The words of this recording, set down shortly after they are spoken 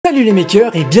Salut les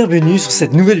makers et bienvenue sur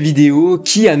cette nouvelle vidéo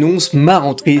qui annonce ma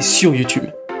rentrée sur YouTube.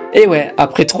 Et ouais,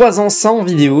 après 3 ans sans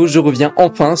vidéo, je reviens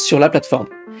enfin sur la plateforme.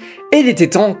 Et il était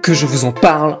temps que je vous en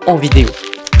parle en vidéo.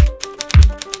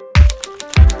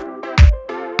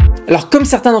 Alors comme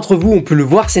certains d'entre vous ont pu le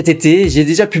voir cet été, j'ai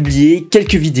déjà publié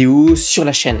quelques vidéos sur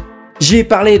la chaîne. J'y ai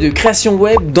parlé de création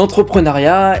web,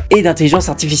 d'entrepreneuriat et d'intelligence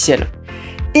artificielle.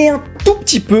 Et un tout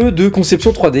petit peu de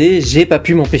conception 3D, j'ai pas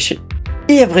pu m'empêcher.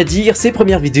 Et à vrai dire, ces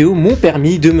premières vidéos m'ont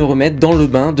permis de me remettre dans le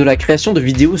bain de la création de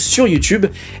vidéos sur YouTube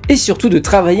et surtout de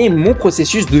travailler mon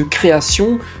processus de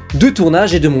création, de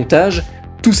tournage et de montage,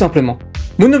 tout simplement.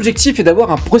 Mon objectif est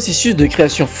d'avoir un processus de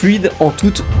création fluide en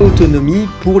toute autonomie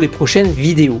pour les prochaines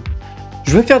vidéos.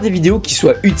 Je veux faire des vidéos qui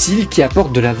soient utiles, qui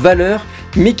apportent de la valeur,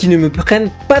 mais qui ne me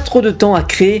prennent pas trop de temps à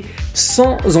créer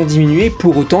sans en diminuer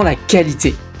pour autant la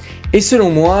qualité. Et selon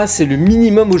moi, c'est le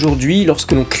minimum aujourd'hui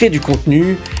lorsque l'on crée du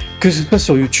contenu, que ce soit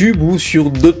sur YouTube ou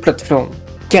sur d'autres plateformes.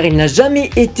 Car il n'a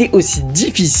jamais été aussi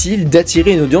difficile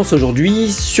d'attirer une audience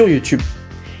aujourd'hui sur YouTube.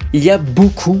 Il y a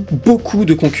beaucoup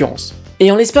de concurrence.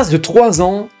 Et en l'espace de 3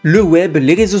 ans, le web,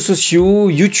 les réseaux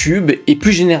sociaux, YouTube et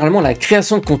plus généralement la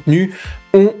création de contenu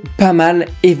ont pas mal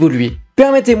évolué.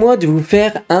 Permettez-moi de vous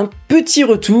faire un petit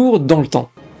retour dans le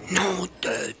temps. Nom de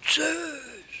Zeus.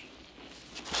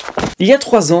 Il y a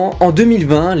 3 ans, en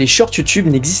 2020, les shorts YouTube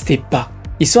n'existaient pas.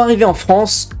 Ils sont arrivés en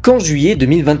France qu'en juillet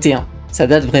 2021. Ça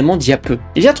date vraiment d'il y a peu.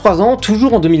 Il y a 3 ans,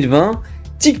 toujours en 2020,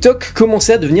 TikTok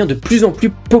commençait à devenir de plus en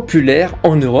plus populaire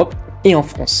en Europe et en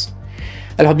France.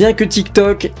 Alors bien que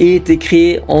TikTok ait été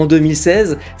créé en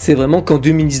 2016, c'est vraiment qu'en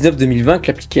 2019-2020 que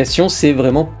l'application s'est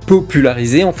vraiment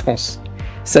popularisée en France.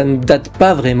 Ça ne date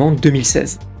pas vraiment de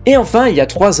 2016. Et enfin, il y a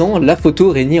 3 ans, la photo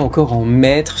régnait encore en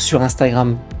maître sur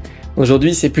Instagram.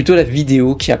 Aujourd'hui, c'est plutôt la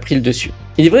vidéo qui a pris le dessus.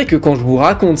 Il est vrai que quand je vous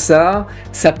raconte ça,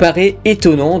 ça paraît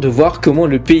étonnant de voir comment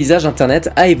le paysage internet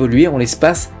a évolué en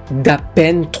l'espace d'à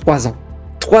peine 3 ans.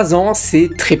 3 ans, c'est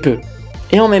très peu.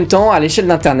 Et en même temps, à l'échelle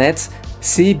d'internet,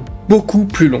 c'est beaucoup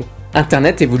plus long.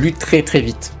 Internet évolue très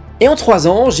vite. Et en 3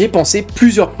 ans, j'ai pensé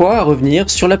plusieurs fois à revenir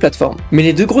sur la plateforme. Mais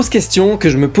les deux grosses questions que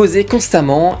je me posais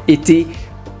constamment étaient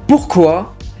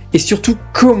pourquoi et surtout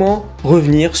comment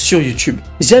revenir sur YouTube.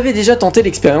 J'avais déjà tenté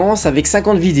l'expérience avec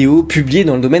 50 vidéos publiées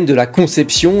dans le domaine de la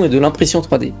conception et de l'impression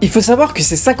 3D. Il faut savoir que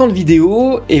ces 50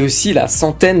 vidéos et aussi la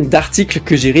centaine d'articles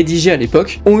que j'ai rédigés à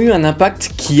l'époque ont eu un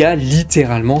impact qui a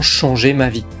littéralement changé ma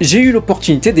vie. J'ai eu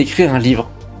l'opportunité d'écrire un livre,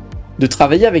 de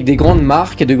travailler avec des grandes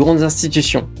marques et de grandes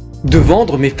institutions, de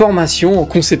vendre mes formations en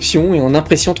conception et en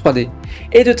impression 3D,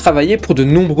 et de travailler pour de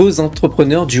nombreux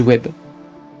entrepreneurs du web.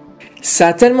 Ça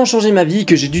a tellement changé ma vie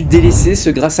que j'ai dû délaisser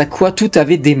ce grâce à quoi tout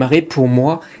avait démarré pour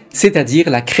moi, c'est-à-dire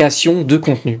la création de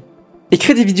contenu. Et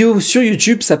créer des vidéos sur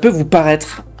YouTube, ça peut vous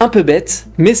paraître un peu bête,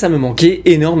 mais ça me manquait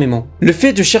énormément. Le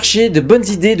fait de chercher de bonnes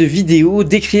idées de vidéos,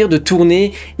 d'écrire, de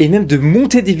tourner et même de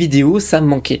monter des vidéos, ça me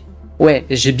manquait. Ouais,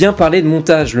 j'ai bien parlé de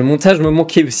montage, le montage me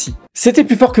manquait aussi. C'était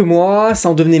plus fort que moi,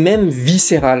 ça en devenait même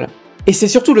viscéral. Et c'est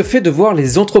surtout le fait de voir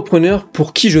les entrepreneurs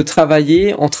pour qui je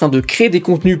travaillais en train de créer des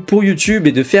contenus pour YouTube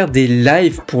et de faire des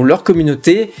lives pour leur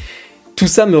communauté, tout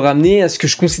ça me ramenait à ce que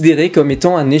je considérais comme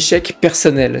étant un échec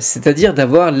personnel, c'est-à-dire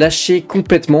d'avoir lâché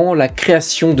complètement la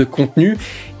création de contenu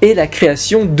et la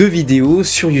création de vidéos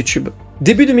sur YouTube.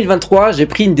 Début 2023, j'ai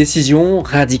pris une décision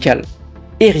radicale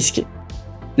et risquée.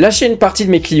 Lâcher une partie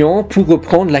de mes clients pour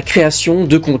reprendre la création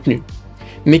de contenu.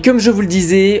 Mais comme je vous le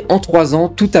disais, en 3 ans,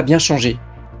 tout a bien changé.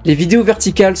 Les vidéos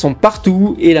verticales sont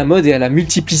partout et la mode est à la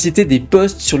multiplicité des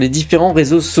posts sur les différents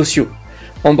réseaux sociaux.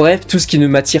 En bref, tout ce qui ne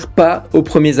m'attire pas aux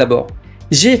premiers abords.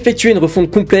 J'ai effectué une refonte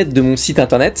complète de mon site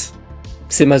internet,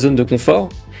 c'est ma zone de confort,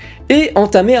 et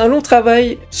entamé un long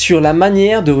travail sur la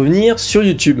manière de revenir sur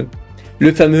YouTube.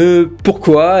 Le fameux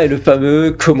pourquoi et le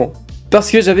fameux comment.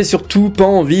 Parce que j'avais surtout pas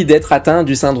envie d'être atteint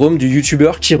du syndrome du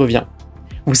youtubeur qui revient.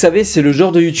 Vous savez, c'est le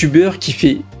genre de youtubeur qui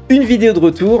fait une vidéo de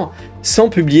retour sans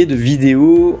publier de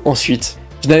vidéo ensuite.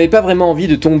 Je n'avais pas vraiment envie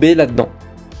de tomber là-dedans.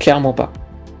 Clairement pas.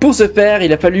 Pour ce faire,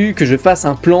 il a fallu que je fasse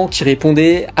un plan qui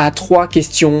répondait à 3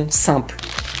 questions simples.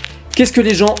 Qu'est-ce que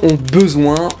les gens ont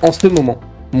besoin en ce moment?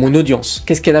 Mon audience,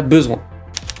 qu'est-ce qu'elle a besoin?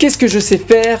 Qu'est-ce que je sais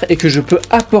faire et que je peux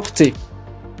apporter?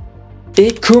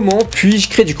 Et comment puis-je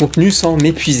créer du contenu sans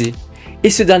m'épuiser?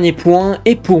 Et ce dernier point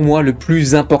est pour moi le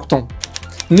plus important.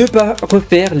 Ne pas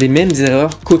refaire les mêmes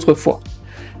erreurs qu'autrefois.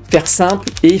 Faire simple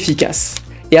et efficace.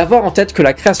 Et avoir en tête que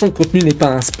la création de contenu n'est pas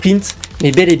un sprint,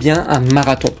 mais bel et bien un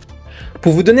marathon.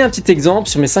 Pour vous donner un petit exemple,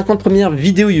 sur mes 50 premières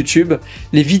vidéos YouTube,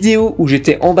 les vidéos où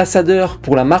j'étais ambassadeur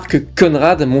pour la marque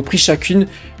𝐋𝐚𝐽𝐻 m'ont pris chacune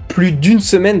plus d'1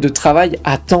 semaine de travail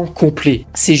à temps complet.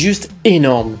 C'est juste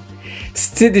énorme.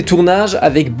 C'était des tournages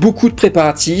avec beaucoup de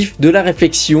préparatifs, de la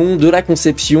réflexion, de la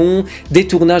conception, des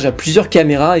tournages à plusieurs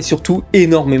caméras et surtout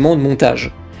énormément de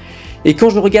montage. Et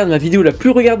quand je regarde ma vidéo la plus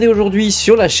regardée aujourd'hui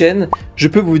sur la chaîne, je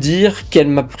peux vous dire qu'elle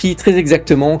m'a pris très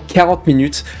exactement 40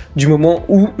 minutes du moment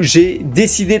où j'ai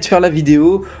décidé de faire la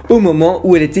vidéo au moment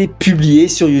où elle était publiée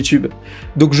sur YouTube.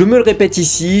 Donc je me le répète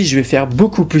ici, je vais faire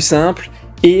beaucoup plus simple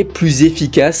et plus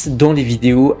efficace dans les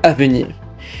vidéos à venir.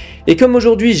 Et comme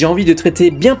aujourd'hui j'ai envie de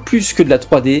traiter bien plus que de la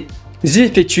 3D, j'ai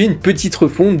effectué une petite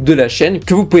refonte de la chaîne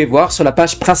que vous pouvez voir sur la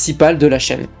page principale de la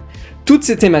chaîne. Toutes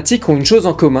ces thématiques ont une chose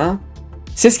en commun,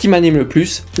 c'est ce qui m'anime le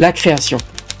plus, la création.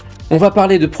 On va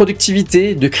parler de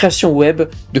productivité, de création web,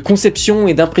 de conception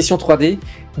et d'impression 3D,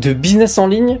 de business en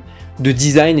ligne, de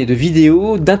design et de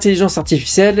vidéo, d'intelligence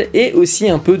artificielle et aussi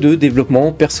un peu de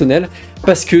développement personnel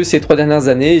parce que ces 3 dernières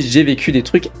années, j'ai vécu des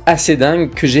trucs assez dingues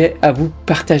que j'ai à vous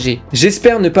partager.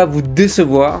 J'espère ne pas vous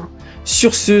décevoir.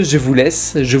 Sur ce, je vous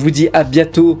laisse. Je vous dis à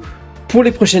bientôt pour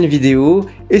les prochaines vidéos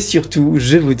et surtout,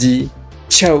 je vous dis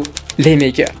ciao les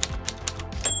makers.